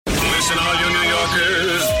Attention, all you New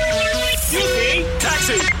Yorkers. Yippee!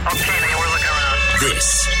 Taxi! Okay, we're looking around.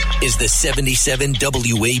 This is the 77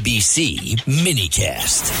 WABC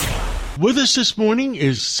minicast. With us this morning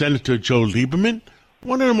is Senator Joe Lieberman,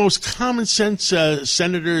 one of the most common sense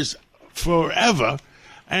senators forever.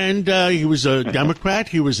 And he was a Democrat.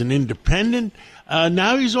 He was an independent.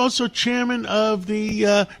 Now he's also chairman of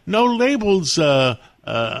the No Labels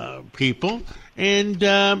people.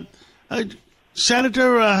 And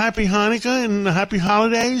Senator, happy Hanukkah and happy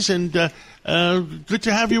holidays. And good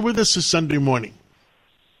to have you with us this Sunday morning.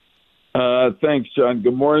 Thanks, John.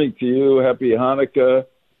 Good morning to you. Happy Hanukkah,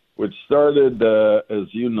 which started,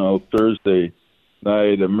 as you know, Thursday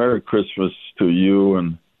night. And Merry Christmas to you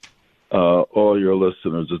and all your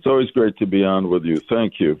listeners. It's always great to be on with you.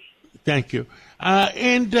 Thank you. Thank you.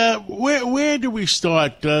 And where do we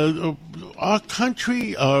start? Our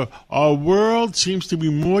country, our world seems to be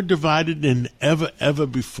more divided than ever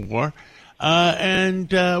before.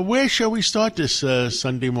 And where shall we start this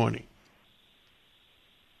Sunday morning?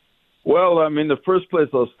 Well, I mean, the first place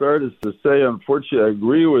I'll start is to say, unfortunately, I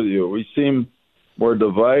agree with you. We seem more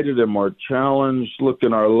divided and more challenged. Look,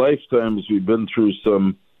 in our lifetimes, we've been through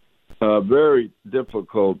some very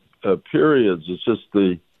difficult periods. It's just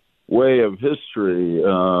the way of history.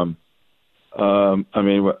 I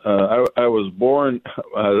was born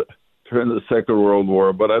during the Second World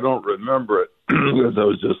War, but I don't remember it because I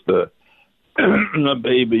was just a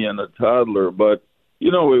baby and a toddler. But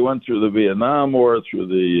you know, we went through the Vietnam War, through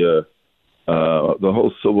the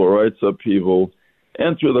whole civil rights upheaval,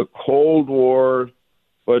 and through the Cold War.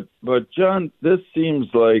 But John, this seems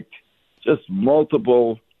like just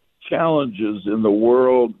multiple challenges in the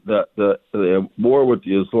world. That the war with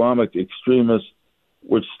the Islamic extremists,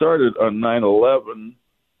 which started on 9/11,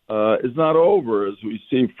 is not over, as we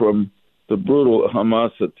see from the brutal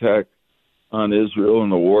Hamas attack on Israel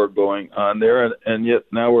and the war going on there. And yet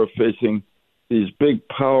now we're facing these big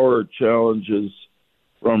power challenges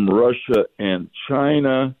from Russia and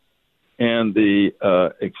China, and the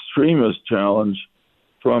extremist challenge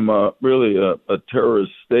from really a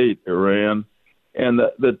terrorist state, Iran. And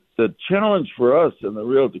the challenge for us and the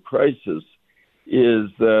real crisis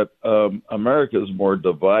is that America is more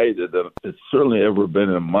divided than it's certainly ever been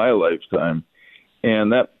in my lifetime.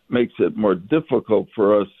 And that makes it more difficult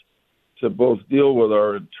for us to both deal with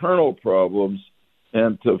our internal problems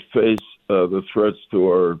and to face the threats to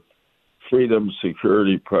our freedom,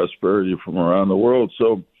 security, prosperity from around the world.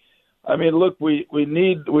 So, I mean, look, we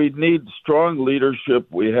need strong leadership.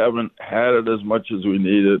 We haven't had it as much as we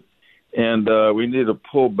need it. And we need to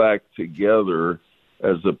pull back together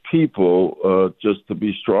as a people just to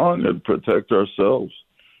be strong and protect ourselves.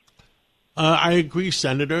 I agree,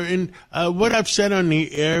 Senator. And what I've said on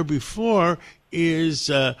the air before is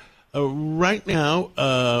right now,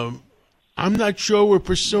 I'm not sure we're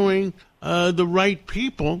pursuing the right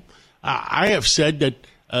people. I have said that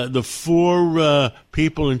the four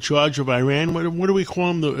people in charge of Iran, what do we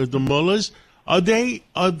call them, the mullahs? Are they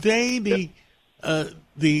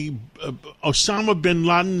the Osama bin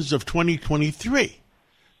Ladens of 2023?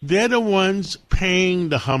 They're the ones paying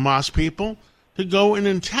the Hamas people to go and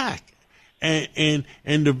attack. And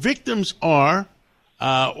the victims are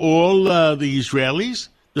all the Israelis.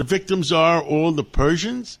 The victims are all the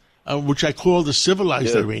Persians, which I call the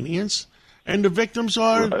civilized Iranians. And the victims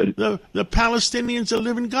are the Palestinians that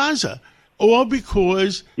live in Gaza. All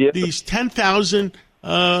because these 10,000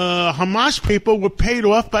 Hamas people were paid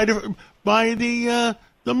off by the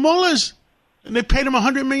mullahs. And they paid them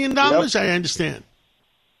 $100 million, I understand.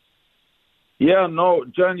 Yeah, no,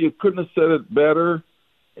 John, you couldn't have said it better.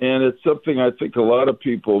 And it's something I think a lot of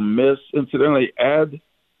people miss. Incidentally, add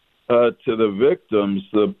to the victims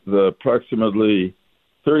the approximately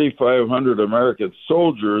 3,500 American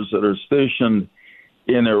soldiers that are stationed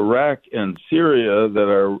in Iraq and Syria that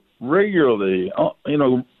are regularly,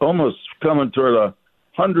 almost coming toward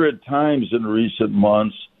 100 times in recent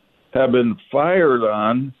months, have been fired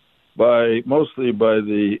on mostly by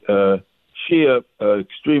the Shia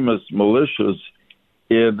extremist militias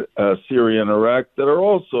in Syria and Iraq that are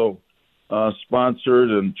also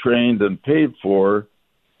sponsored and trained and paid for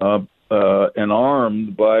and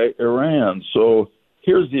armed by Iran. So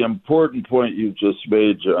here's the important point you just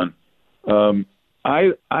made, John.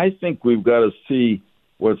 I think we've got to see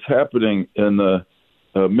what's happening in the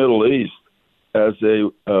Middle East as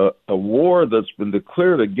a war that's been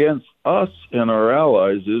declared against us and our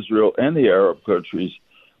allies, Israel and the Arab countries,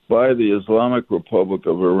 by the Islamic Republic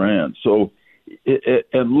of Iran. So,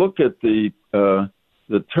 and look at the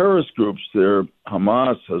terrorist groups there,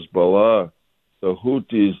 Hamas, Hezbollah, the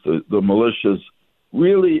Houthis, the militias,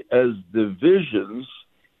 really as divisions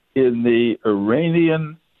in the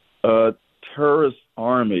Iranian terrorist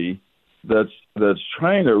army that's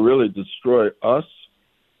trying to really destroy us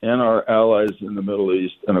and our allies in the Middle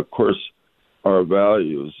East, and of course our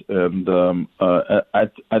values. And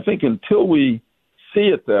I think until we see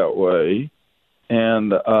it that way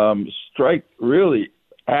and strike really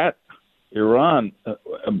at Iran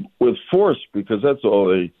with force, because that's all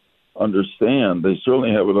they understand. They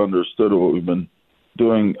certainly haven't understood what we've been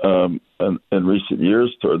doing in recent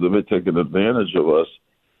years toward them. They've taken advantage of us.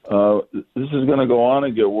 This is going to go on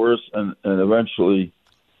and get worse, and eventually,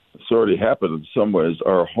 it's already happened in some ways.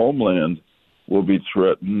 Our homeland will be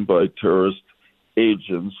threatened by terrorist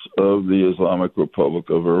agents of the Islamic Republic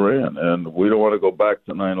of Iran, and we don't want to go back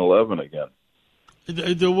to 9/11 again.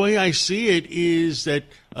 The way I see it is that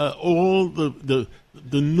all the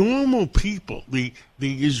normal people, the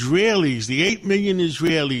Israelis, the 8 million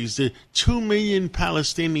Israelis, the 2 million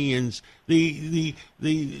Palestinians, the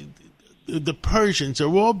Persians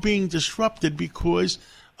are all being disrupted because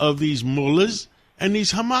of these mullahs and the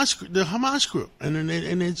Hamas group, and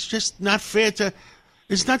it's just not fair to.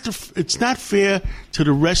 It's not fair to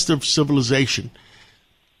the rest of civilization.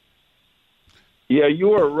 Yeah,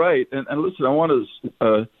 you are right. And listen, I want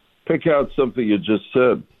to pick out something you just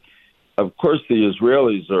said. Of course, the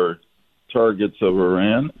Israelis are targets of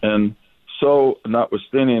Iran, and so,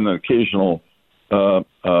 notwithstanding an occasional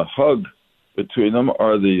hug between them,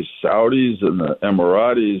 are the Saudis and the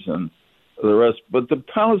Emiratis and the rest. But the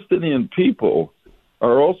Palestinian people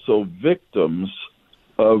are also victims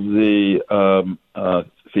of the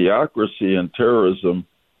theocracy and terrorism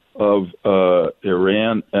of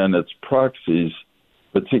Iran and its proxies,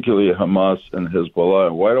 particularly Hamas and Hezbollah.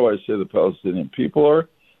 And why do I say the Palestinian people are?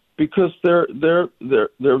 Because they're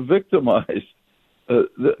victimized.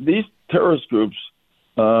 These terrorist groups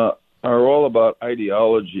are all about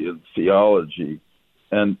ideology and theology,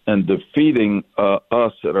 and defeating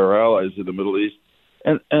us and our allies in the Middle East.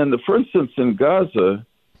 And for instance, in Gaza,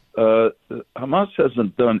 Hamas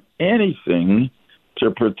hasn't done anything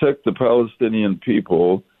to protect the Palestinian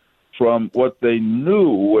people from what they knew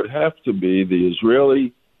would have to be the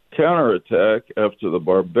Israeli counterattack after the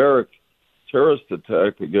barbaric terrorist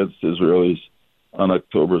attack against Israelis on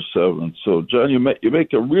October 7th. So, John, you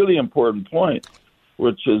make a really important point,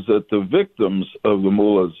 which is that the victims of the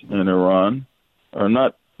mullahs in Iran are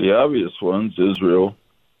not the obvious ones, Israel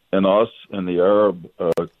and us and the Arab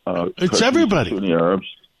it's everybody. Sunni Arabs.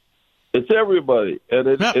 It's everybody, and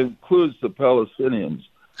it includes the Palestinians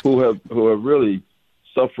who have really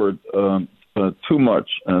suffered too much,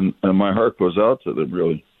 and my heart goes out to them,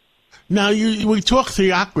 really. Now, we talk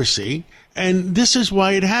theocracy, and this is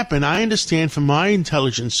why it happened. I understand from my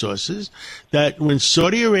intelligence sources that when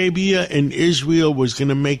Saudi Arabia and Israel was going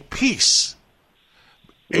to make peace,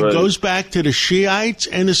 it goes back to the Shiites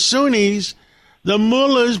and the Sunnis, the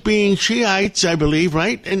mullahs being Shiites, I believe,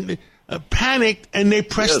 right? And panicked, and they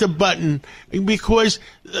pressed a button because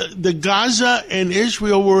the Gaza and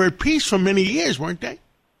Israel were at peace for many years, weren't they?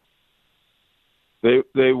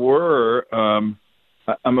 They were.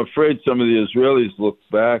 I'm afraid some of the Israelis look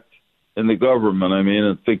back in the government,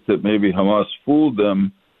 and think that maybe Hamas fooled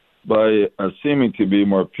them by seeming to be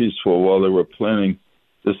more peaceful while they were planning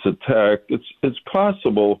this attack. It's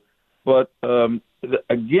possible, but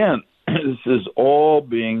again, this is all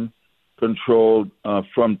being controlled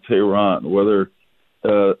from Tehran, whether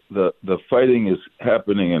the fighting is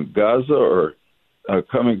happening in Gaza or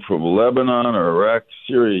coming from Lebanon or Iraq,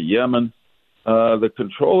 Syria, Yemen. The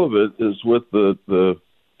control of it is with the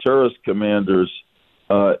terrorist commanders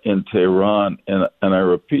in Tehran. And I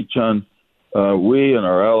repeat, John, we and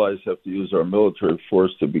our allies have to use our military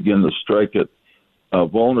force to begin to strike at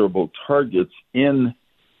vulnerable targets in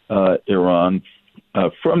Iran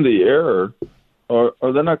from the air, or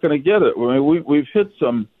they're not going to get it. I mean, we've hit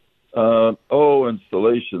some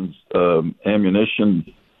installations,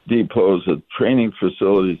 ammunition depots, training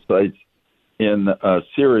facility sites in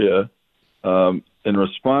Syria in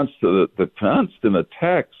response to the constant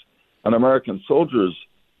attacks on American soldiers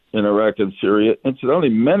in Iraq and Syria. Incidentally,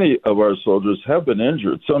 many of our soldiers have been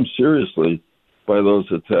injured, some seriously, by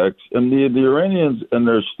those attacks. And the Iranians and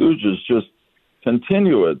their stooges just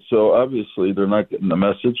continue it. So obviously they're not getting the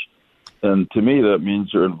message. And to me, that means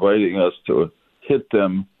they're inviting us to hit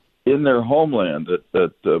them in their homeland, at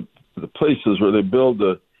the places where they build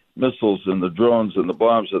the missiles and the drones and the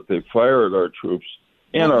bombs that they fire at our troops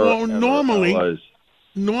and our allies.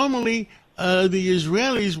 Normally, the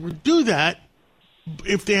Israelis would do that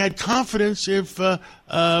if they had confidence if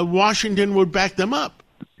Washington would back them up.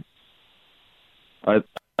 I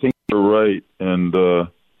think you're right. And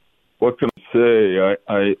what can I say?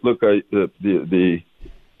 The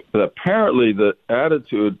apparently the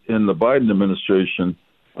attitude in the Biden administration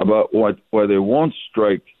about why they won't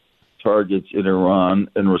strike targets in Iran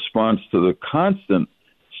in response to the constant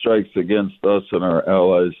strikes against us and our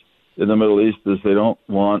allies in the Middle East is they don't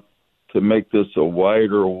want to make this a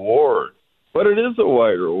wider war. But it is a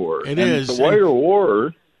wider war. It is. The wider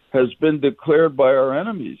war has been declared by our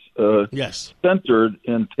enemies, yes, centered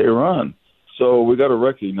in Tehran. So we got to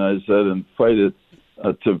recognize that and fight it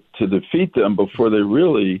to defeat them before they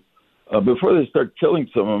start killing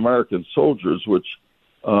some American soldiers, which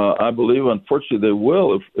I believe, unfortunately, they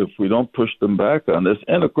will if we don't push them back on this.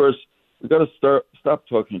 And of course, we got to stop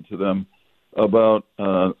talking to them about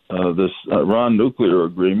this Iran nuclear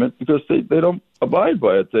agreement because they don't abide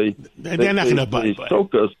by it. They're not going to abide by it. They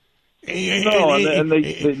soak us.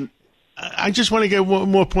 I just want to get one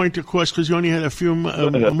more point across because you only had a few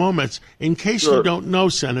moments. In case you don't know,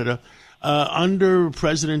 Senator, under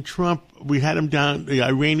President Trump, we had him down, the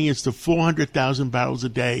Iranians, to 400,000 barrels a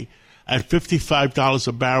day at $55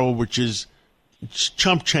 a barrel, which is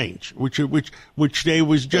chump change, which they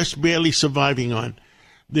was just barely surviving on.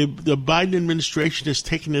 The Biden administration has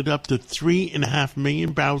taken it up to 3.5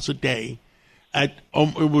 million barrels a day. It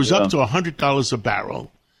was up to $100 a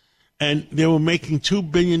barrel, and they were making $2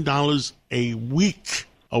 billion a week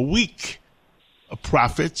of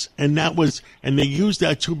profits, and they used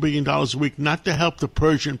that $2 billion a week not to help the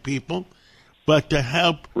Persian people, but to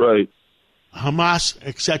help Hamas,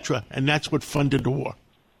 etc., and that's what funded the war.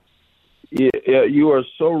 Yeah, you are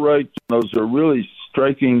so right. Those are really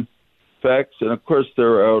striking facts, and of course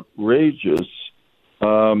they're outrageous.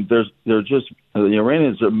 They're just the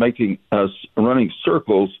Iranians are making us running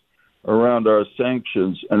circles around our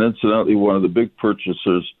sanctions, and incidentally, one of the big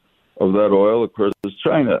purchasers of that oil, of course, is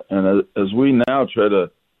China. And as we now try to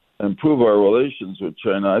improve our relations with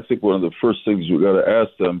China, I think one of the first things we've got to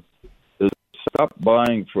ask them is stop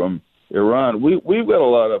buying from Iran. We've got a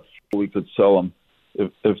lot of we could sell them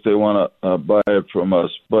if they want to buy it from us.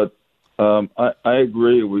 But I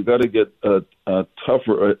agree. We've got to get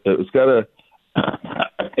tougher. It's got to.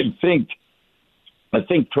 I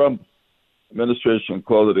think Trump administration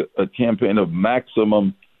called it a campaign of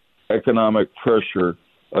maximum economic pressure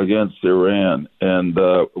against Iran, and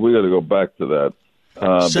we got to go back to that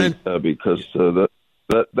because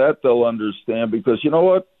that they'll understand. Because you know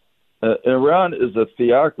what, Iran is a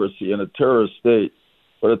theocracy and a terrorist state,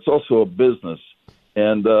 but it's also a business.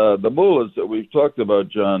 And the mullahs that we've talked about,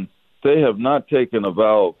 John, they have not taken a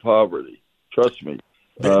vow of poverty. Trust me.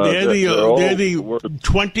 They're the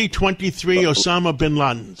 2023 Osama bin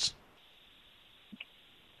Ladens.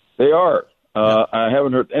 They are. I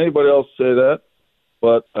haven't heard anybody else say that,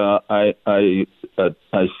 but I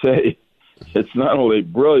say it's not only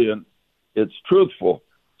brilliant, it's truthful.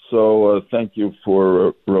 So thank you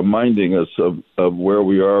for reminding us of where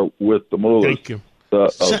we are with the mullahs. Thank you.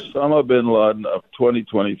 Osama bin Laden of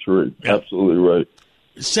 2023. Yeah. Absolutely right.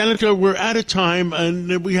 Senator, we're out of time,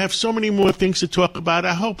 and we have so many more things to talk about.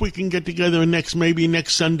 I hope we can get together maybe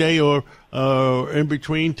next Sunday or in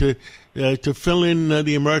between to fill in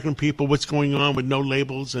the American people what's going on with no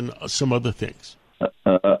labels and some other things.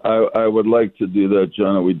 I would like to do that,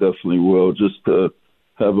 John, and we definitely will. Just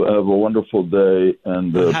have a wonderful day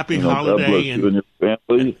and happy holiday. God bless you and your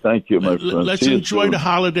family. Thank you, my friend. Let's enjoy the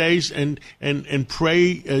holidays and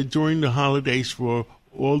pray during the holidays for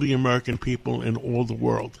all the American people and all the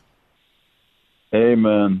world.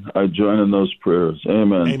 Amen. I join in those prayers.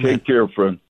 Amen. Take care, friend.